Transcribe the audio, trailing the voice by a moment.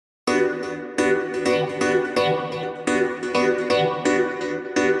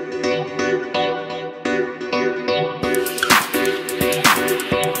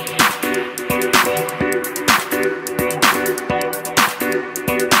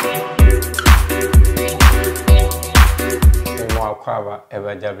Aquaba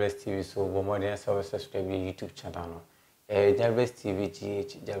ever Jahbless TV so more than subscribe YouTube channel. Jahbless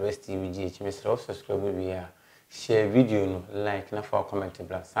TVGH, Jahbless TVGH, Mr. Subscribe via share video no like na for comment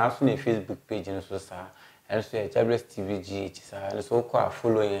bla. Also na Facebook page no so sa. And so Jahbless TVGH sa and so ko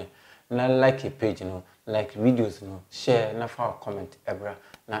follow yen na like a page no like videos no share na for comment ebra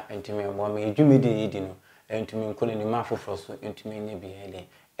na entimi mo me edwumedi yidi no entimi nkole ni ma foforo so entimi nya bi hele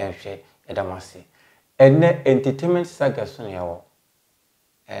ehwe edamase. Ene entertainment saga so na yawo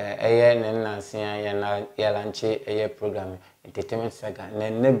eye nenansia ya lanche eye program entertainment saga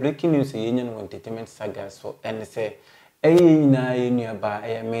na breaking news ye nya no entertainment saga so ene se eye na ye nuaba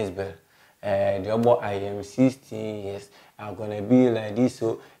eye MZBEL the obo I am 16 years I'm gonna be like this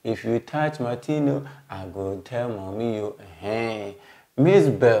so if you touch Martino I go tell mommy you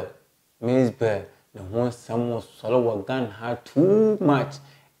MZBEL the one someone solo gun had too much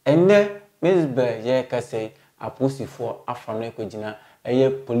ene MZBEL ye ka say aposi for afane ko gina eye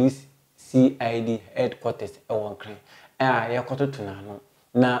police CID headquarters e won kran ye kototo na no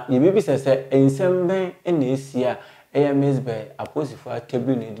na ye bibi se ensem ben na esia eye MZBEL aposi for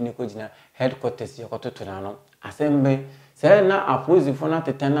table na edini ko gina headquarters ye kototo na no asembe se na aposi for na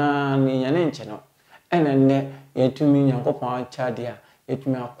tetana ni nya ne nche no ene ne yetumi nyankopon chade a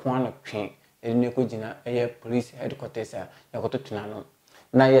yetumi akwa na twen edini ko gina eye police headquarters ye kototo na no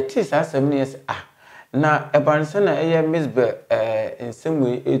na yeti sa asem ne yes na ebanse na eye MZBEL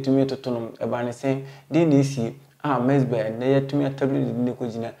ensemwe etumi totonom ebanse de na esi MZBEL na yetumi atabli de ko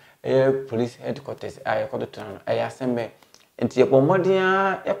gina eye police headquarters yekototo na eye asembe enti yebomodin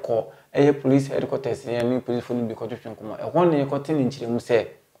ekọ eye police headquarters ya ni police fo ni bi kototwen komo ehon ne yekote ni nchiremu se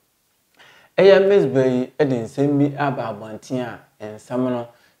eye MZBEL ensem bi aba abantin a ensam no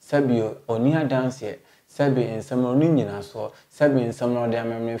sabio oni adanse sabi ensam no nyina so sabi ensam no de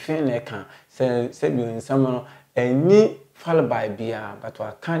amemrefe na eka sabi ensam no eni fall by bia but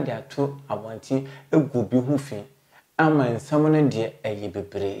wa kan dia to abantin egu bi hu fi ama ensam no de eye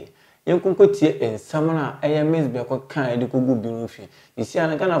bebre yenkonkotie ensam no eye MZBEL ko kan de ko gu bi hu fi isi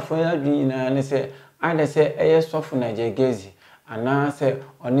an kana fo ya dwi nyina ne se ade se eye sofu na jegezi ana se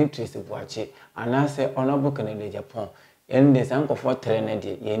oni trace buache ana se onobu kan de Japan ende sankofo trene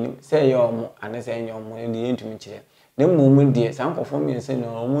de yenim se ye omo anese enye omo ende yentumi kire ne mmom de sankofo miense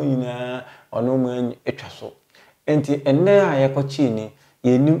na omo nyina ono mu etwa so enti enne a yekochi ni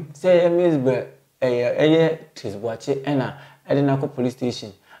yenim se ye MZBEL eye trisbuache ena ede na ko police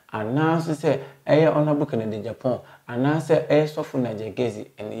station anaso se eye onobu kan de Japan anase eye sofu na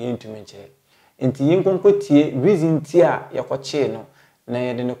jegezi ende yentumi kire enti yenkonkotie reason ti a yekochi no na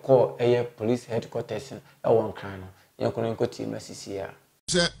yede ne call eye police headquarters e won kan no yakono nkoti masisi ya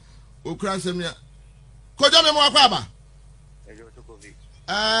se okra semia koja me mo akwa ba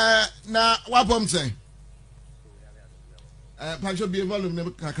na wapom sen pancho bi volume ne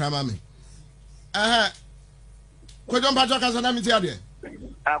kakrama me koja mpacho kasa na miti ade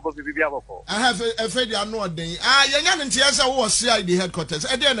ko bibi aboko efe dia no oden yenya ne ntia se wo CID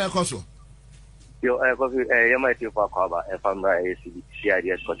headquarters e dey na ekoso yo ko yema ti fa kwa ba famra CID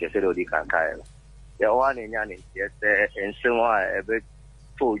headquarters e do di kan kai ya wane nyane yes ensemwa ebe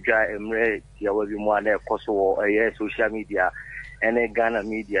toja emre ya wabi mu ana ekoso social media ene Ghana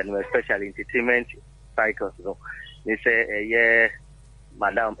media no especially entertainment cycles no they say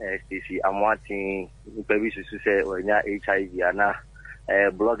madam STC amwati baby susu say onya HIV ana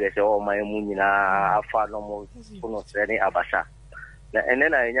bloggers o my mu nyina afa no mo no training abasha na ene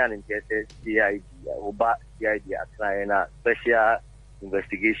na nyane yes CID oba CID atna na special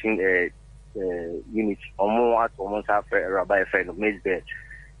investigation unit omo atomo sa fe rabbi fe no MZBEL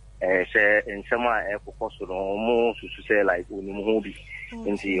se ensema kokoso no omo susu se like oni mo bi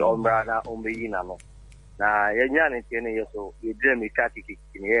nti ombra na ombeyi na no na yenya ne tiene yeso yedre mi katiki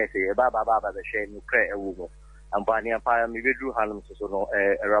ni yese baba be she no kre ewu mo ampani apa mi bedru hanum so no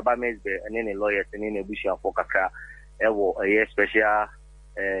rabbi MZBEL ene ne lawyers ene ne busia for kakra ewo special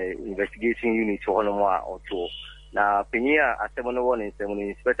investigation unit hono mo oto na pinya asemono won insemono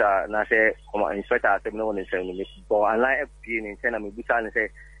inspector na se inspector asemono won insemono bo online FP ni tena me buta ni se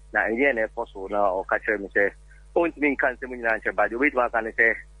na eye na ekoso na o ka kire mi se point min kan se munyina nche ba de wait ma kan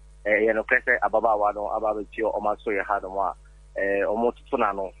se ye no krese ababa wa no ababa chi o ma so ye ha no ma o mo tutu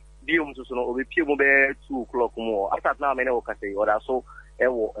na no bi o muso no obi pie mo be 2 o'clock mo after na me na o ka se o da so e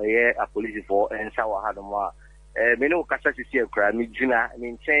wo ye a police for ensa wa ha no ma me no ka sa sisi akra mi jina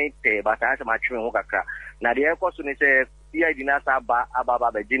mi nchen te ba ta ma twen ho kakra na de ekoso ni se CID na sa ba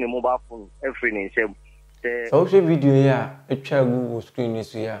ababa be jini mo ba fun every ni se so video ya etwa Google screen ni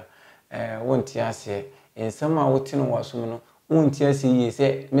so ya wonti ase ensama wotino wasum no won't yes ye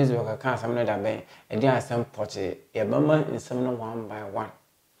say Miss Walker can't some other bay and there are some potty a mama in some one by one.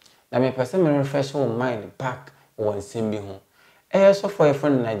 Now my person refresh your mind back one sim be home. So for a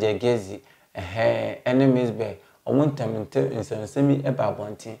friend Niger Gezi enemies bear or one time in some semi about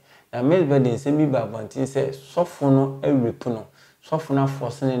one thing. Now Miss Bed in semi about one thing says soften every puno, soften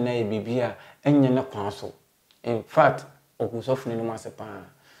forcing in a bibia and yana council. In fact, Oku soften no massapa.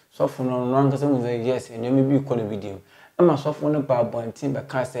 Soften on one person say yes, and you may be calling video. I must soften about one thing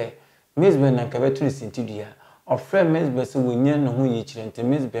because Miss Ben and Cabetu is in Tidia, or friend Miss Bessie will near no who ye children to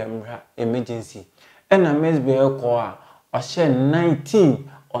Miss Bemra emergency. And a Miss Bell core or share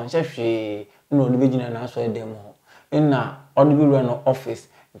 19 on Chefy, no division and answer them all. And now, on the run office,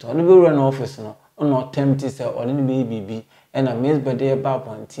 it's on the run office no, or not tempted sell or any baby, and a Miss Bede about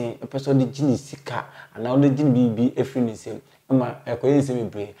one thing, a person the genie sika, and now the genie be a finisher. A coincidence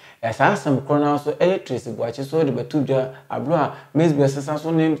brain. As I some corner so Tracy watches so the Batuja, Abra, Miss Bessas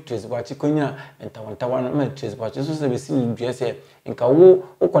so named Tracy Watchikonia, and Tawan Tracy watches so the seen dress in Kawo,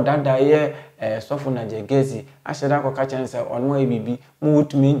 Okodada, Sofona Jagezi, I said I could catch answer on my baby,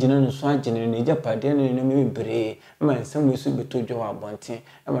 moved to me, General Swajan in Japan, and me bray, man, some will soon be to Joe Bonty,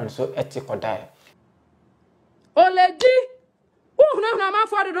 and man so ethical die. Oh, lady, oh, no, my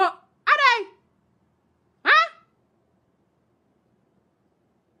father, are they? Huh?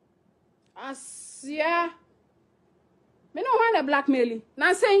 Asia. Me no want a blackmailing.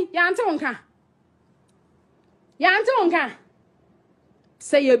 Now say, Yanta wonka. Yanta wonka.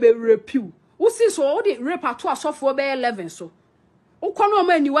 Say you be rape you. Who see so all the rape at 12 for be 11 so. Who can no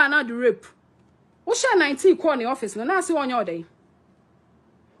man you are not the rape. Who share 19 call in the office now see on your day.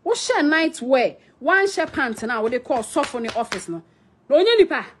 Who share night wear one share pants now what they call soft on the office no. Onye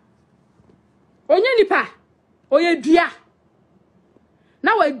nipa. Onye nipa. Oye dia.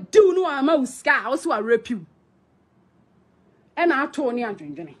 Now I do no I'm a scar also a rape you. And I told you I'm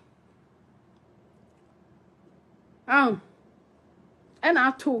drinking. And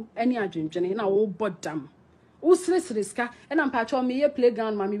I told any drinking and I will but damn. Who sleeps this car and I'm patch on me a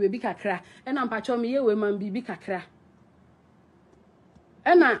playground mammy baby kakra and I'm patch on me a woman baby kakra.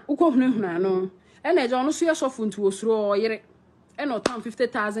 And I uko no and I don't see yourself into a throw yere and not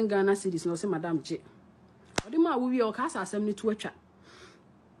 50,000 Ghana cedis no say Madam J. Or the man will be your cast assembly to a chat.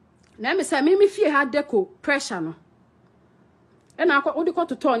 Now me say me fear had deco pressure no. And I what they call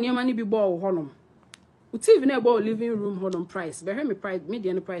to turn your money be ball honum. It's even about living room honum price. Be me price,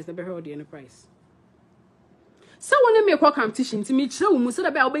 median price, the be the price. So when me kwa competition to me show mu say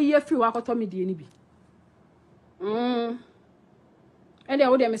be year free wa koto me die ni bi. And they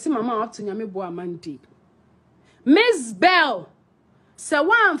would me say mama up to nyame bo amandi. MZBEL say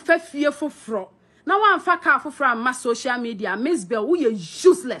one fa fie foforo. Now one fa car foforo ma social media. MZBEL who you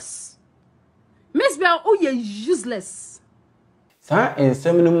useless. MZBEL who you useless. Sa en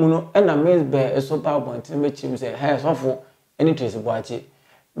semino muno na MZBEL eso ba bontin me chim say hey sofo any trace boachi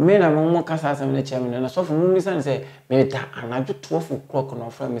me na mo kasa asem na chim na sofo mu misan say me da anaju 12 o'clock no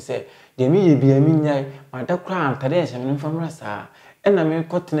fra me say de me ye bia mi nyai ma da kra antade e chim no famra sa na me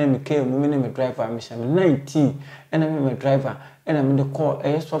kotena me ke mu me na me driver me chim 19 na me driver na me de call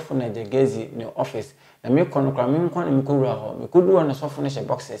sofo na jagezi ne office na me kono kra me nko na me ko wura ho me ko duwa na sofo na she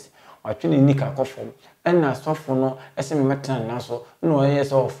boxes atwene nika kofom na sofo no ese me metana na so na oye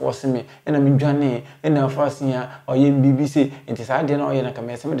se force me na me dwane na force ya oye BBC enti sa de na oye na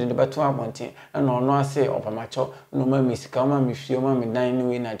kama ese me de beto abonten na ono ase opamacho no ma misika ma me fie ma me dan ni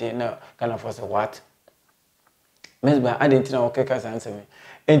we na de na kana force what MZBEL adenti na okeka sanse me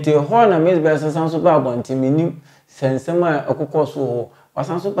enti ho na MZBEL sanso ba abonten menim sensema akokoso ho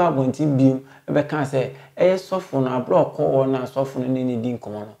wasanso ba abonten biom ebe kan se eye sofo na block ko na sofo no ni din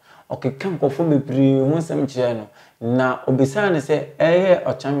komo no okay kan ko fo bepri ho sam kire no na obisa ne se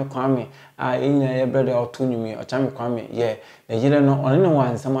ochame kwame a enyina ye brother otonumi ochame kwame ye na yire no one ne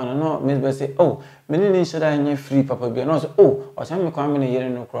wansama no MZBEL say oh me ni should anya free papa bia no so oh ochame kwame ne yire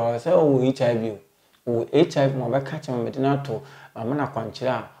no kro say oh HIV o HIV mo ba catch me de na to amana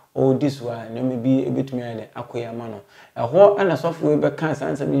kwankira oh this one na me bi ebetumi ane akoya ma no ho ana software be kan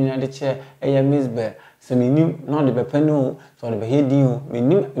sansa mi na de che MZBEL se menim no de be pano so de be hedi o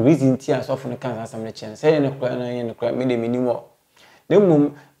menim reason ti a software kan sansa me che say ne kra na ye ne kra me de menim o de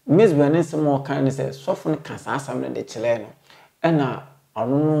mum MZBEL ne se mo kan ne se software kan sansa me de chele no ana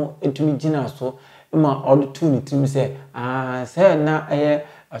ono no etumi gina so ma odo tu ni timi se say na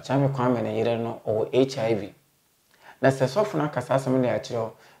ochame kwame ne yire no o HIV na se software kan sansa me de a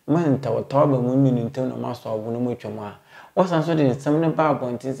chiro man tawo ba mu mi ntem no ma so obo no mo twam a wasan so de nsem ne ba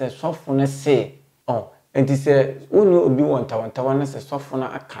abontin se sofo ne se oh enti se woni obi won tawo ne se sofo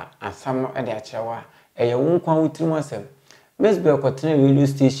na aka asam e de a kirewa eye wo nkwa wutirim asem MZBEL kɔtena radio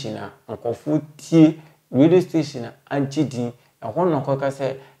station a nkɔfo tie radio station a anchidi ɛhɔ no kɔka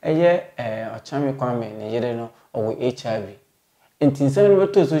sɛ ɛyɛ ɔchame kwame ne yere no ɔwɔ HIV enti nsɛm no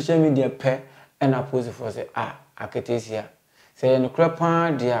beto social media pɛ ɛna post for sɛ aketesia sɛ no kra pa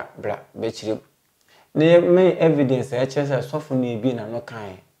dia bra bɛkyire ne me evidence ɛkyɛ sɛ sɔfo no ebi na no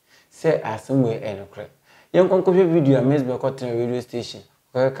kan sɛ asɛm we ɛnokra yɛn kɔnkɔhwɛ video a MZBEL kɔtena radio station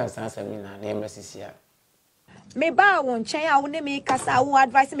kɔka kan sansam ni na MZCR me ba won chen a wo ne me kasa wo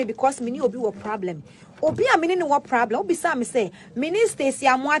advise me because me ni obi wo problem obi a me ni wo problem obi sa me say minister si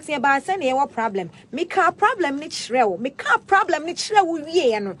amoate ba se na wo problem me ka problem ni chrew me ka problem ni chrew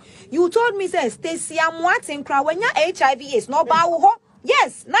wie no you told me say Stacy amoate nkra wanya HIV is no ba wo ho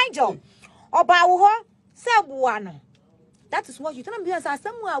yes Nigel oba wo ho se bua no. That is what you tell me because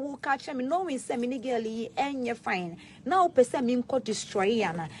somewhere will catch me knowing seminigally and you're fine. Now person me ko destroy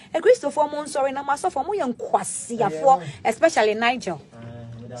yana. A Christopher Mon sorry na myself for young kwasi for especially Nigel.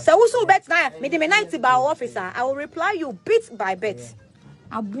 So also bet now me the 90 bar officer. I will reply you bit by bit.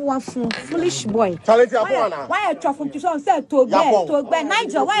 Abuwa foolish boy. Why a traffic to say to bear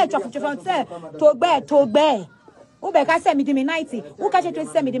Nigel? Why a traffic to say to bear? Who can send me the 90? Who can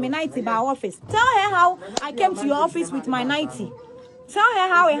send me the 90 by office? Tell her how I came to your office with my 90. Tell her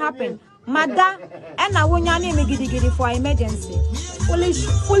how it happened. Mada, and I won't name me giddy for emergency.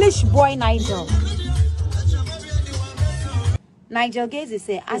 Foolish boy Nigel. Nigel Gaze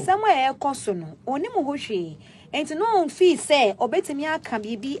say, as somewhere consono, only Muhoshi, and to no fee say, Obetimia can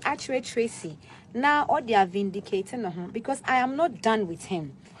be actually Tracy. Now all they are vindicating because I am not done with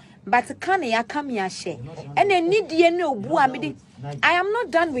him. But can ya come ya share? And then need ye no buamidi. I am not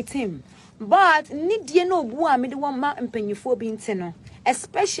done with him. But need ye no buamidi one ma and penny for being tenor.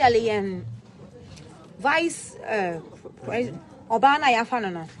 Especially Vice Obana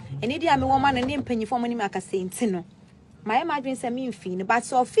Yafanano. And idia me woman and name penny for money maka saying tenor. My imagine say mean fin, but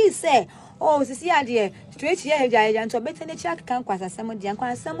so fee say, oh, see idea, straight here, and to better nature can quite as some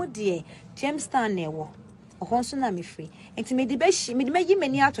dear James Stan never. Ohonsuna me free. And to me the best me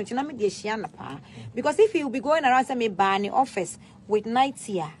many out to me the shiana pa. Because if you be going around me by the office with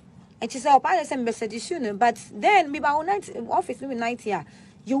 90 year, and she said, "Oh, some message soon." But then me by office with 90 year,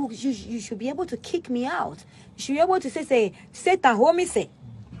 you should be able to kick me out. You should be able to say Satan home say.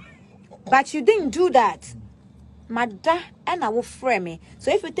 But you didn't do that. Mada and I will frame me.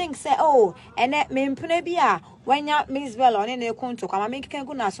 So if you think say, oh, and that me mpune when ya MZBEL on any conto, come make can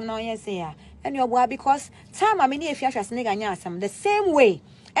go national yes here. And your boy because time I mean if you have some the same way.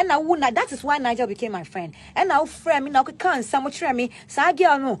 And I would not that is why Nigel became my friend. And now frame me now can some me sa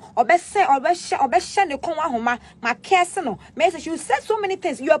girl no or best say or best the come home my case no message you said so many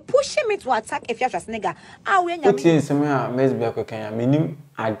things you are pushing me to attack if you have nigga I will some MZBEL can minim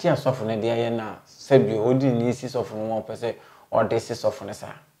idea soften the na said you holding nieces of 1% or this is of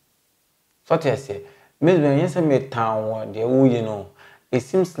Nessa. So I say MZBEL yes I made town the you know it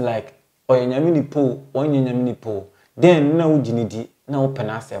seems like or yamini po one yamini po then now jinidi now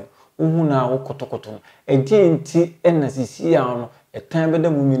penasem uhuna okotokoton e denti NCCR a time better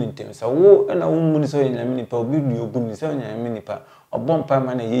women in so wo na woman so yamini pa obi du obu so yamini pa obon pa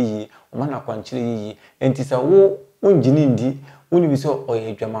ma na yeyi o ma na kwanchire yeyi enti sa wo unjini ndi woni bi so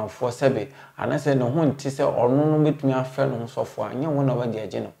oye dwamanfo sebe anase no ho nti se ono no betumi afa no sofo anya wo na wadi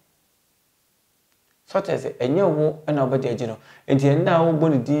age no so tese enye wo na wadi age no enti enda wo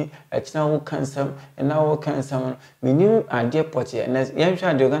boni di akina wo kansam na wo kansam menim ade poche na yenhwa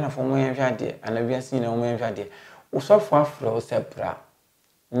ade Ghana fo mo yenhwa ade anabiase na mo yenhwa ade wo sofo afro sepra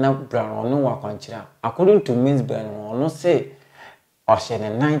na bra no wa kwanchira according to MZBEL no say ohye ne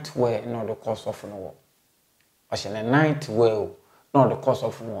night wear no the course of no ohye ne night wear no the course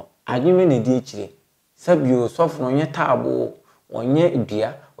of no adweme na di akire sabio sofo no nye taabo onye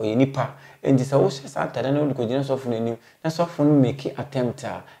dua oye nipa enti sa wo hye satade na wo kogina sofo no anim na sofo no make attempt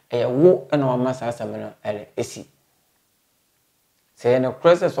a wo na wa masa asam no esi say na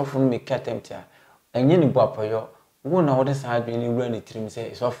cross sofo no make attempt a enye ni boapoyo wo na wo de sa adwene wura ne tirim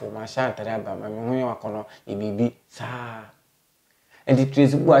say sofo ma sha atare aba ma me ho yakono e bibi sa enti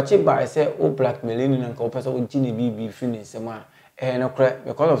trace bu achi ba say o blackmailing na nka wo pesa wo gine bibi free ne sema no kra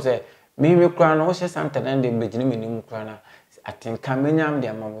because of say me kra na wo hye satade de begine menim kra na atinka menyam de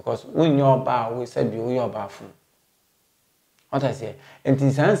ama because when you ba we said you your ba fun what I say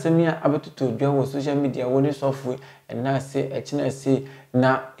enti sansem ya abetuto dwa wo social media wo ni software and na say echina say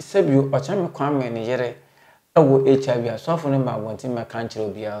na sabio ochame kwame ne yere ewo HIV software number wanti ma kanchiro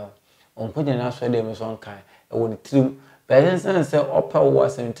bia onkoje na so de me so nkan ewo ni trim but sense say opa wo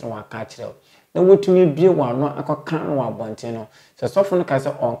asentri wa ka kire na wotumi bie wa no akokan no abonte no so software no ka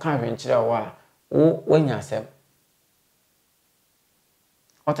say onka hwenchire wa wo nya asem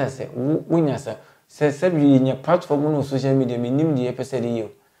what I say when you say in your platform on social media me nim the episode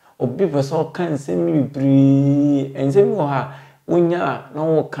you obi person kan say me be and say me ha wonya na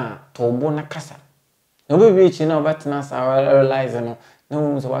wo kan tobo na kasa na we be chi na obatena sa realize no na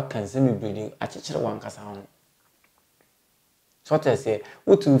wo so wa kan say me be a chechire wan kasa ho so what I say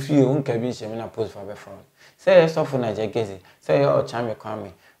what to feel on ka bi che me na post for be from say so for na jagezi say o chame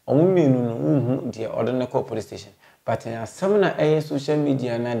kwame o mu menu no hu the ordinary police station but in some social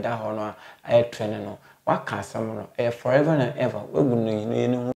media na da ho no a trend no waka asam no forever and ever we go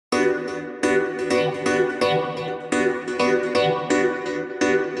no